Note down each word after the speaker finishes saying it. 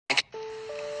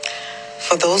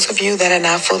For those of you that are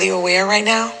not fully aware right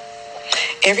now,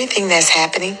 everything that's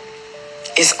happening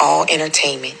is all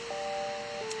entertainment.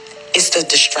 It's the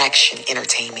distraction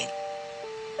entertainment.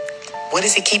 What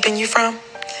is it keeping you from?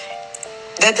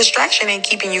 That distraction ain't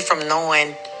keeping you from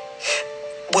knowing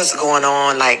what's going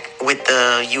on, like with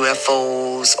the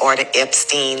UFOs or the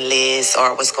Epstein list,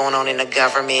 or what's going on in the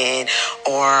government,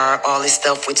 or all this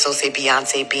stuff with, so say,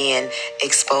 Beyonce being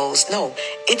exposed. No,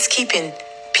 it's keeping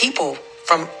people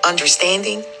from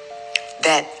understanding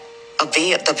that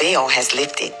the veil has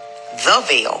lifted. The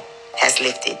veil has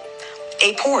lifted.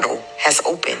 A portal has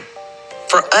opened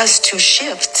for us to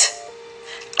shift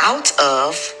out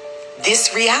of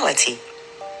this reality,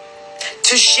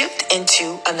 to shift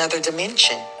into another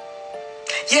dimension.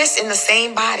 Yes, in the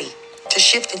same body, to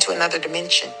shift into another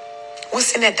dimension.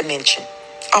 What's in that dimension?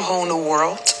 A whole new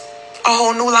world, a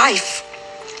whole new life,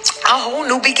 a whole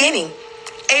new beginning,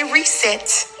 a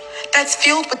reset that's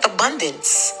filled with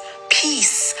abundance,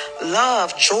 peace,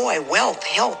 love, joy, wealth,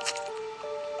 health.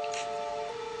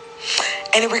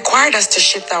 And it required us to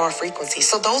shift our frequency.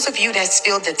 So those of you that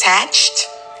feel detached,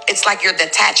 it's like you're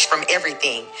detached from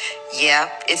everything. Yeah,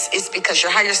 it's because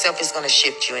your higher self is going to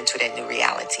shift you into that new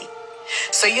reality.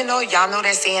 So y'all know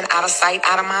that saying, out of sight,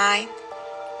 out of mind.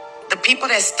 The people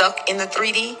that's stuck in the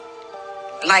 3D,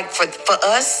 like for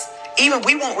us, even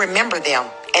we won't remember them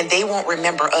and they won't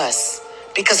remember us,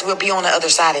 because we'll be on the other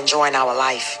side enjoying our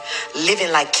life, living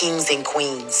like kings and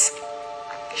queens,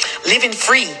 living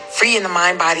free in the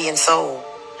mind, body, and soul.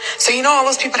 So all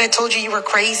those people that told you were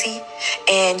crazy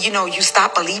and you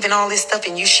stopped believing all this stuff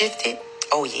and you shifted.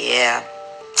 Oh yeah,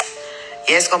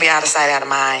 it's gonna be out of sight, out of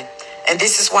mind. And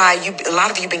this is why a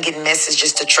lot of you been getting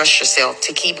messages to trust yourself,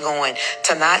 to keep going,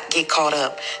 to not get caught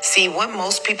up. See, what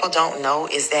most people don't know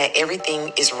is that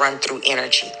everything is run through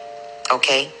energy.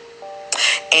 Okay.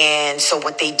 And so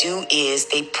what they do is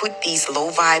they put these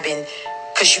low vibing,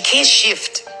 because you can't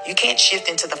shift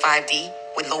into the 5D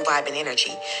with low vibing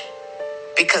energy,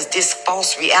 because this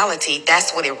false reality,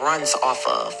 that's what it runs off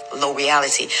of, low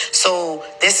reality. So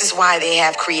this is why they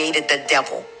have created the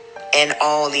devil and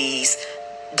all these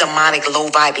demonic low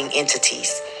vibing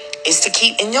entities, is to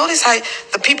keep. And notice how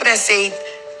the people that say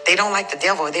they don't like the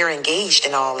devil, they're engaged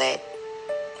in all that.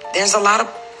 There's a lot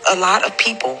of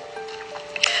people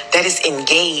that is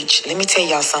engaged. Let me tell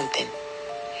y'all something.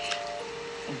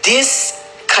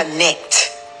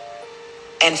 Disconnect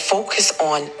and focus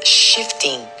on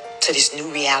shifting to this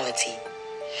new reality,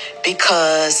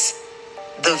 because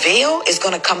the veil is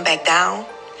going to come back down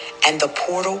and the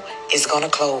portal is going to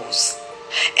close.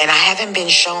 And I have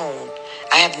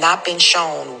not been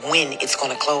shown when it's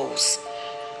going to close.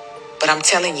 But I'm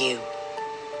telling you,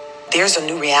 there's a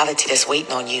new reality that's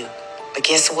waiting on you. But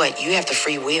guess what? You have the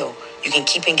free will. You can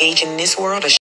keep engaging in this world or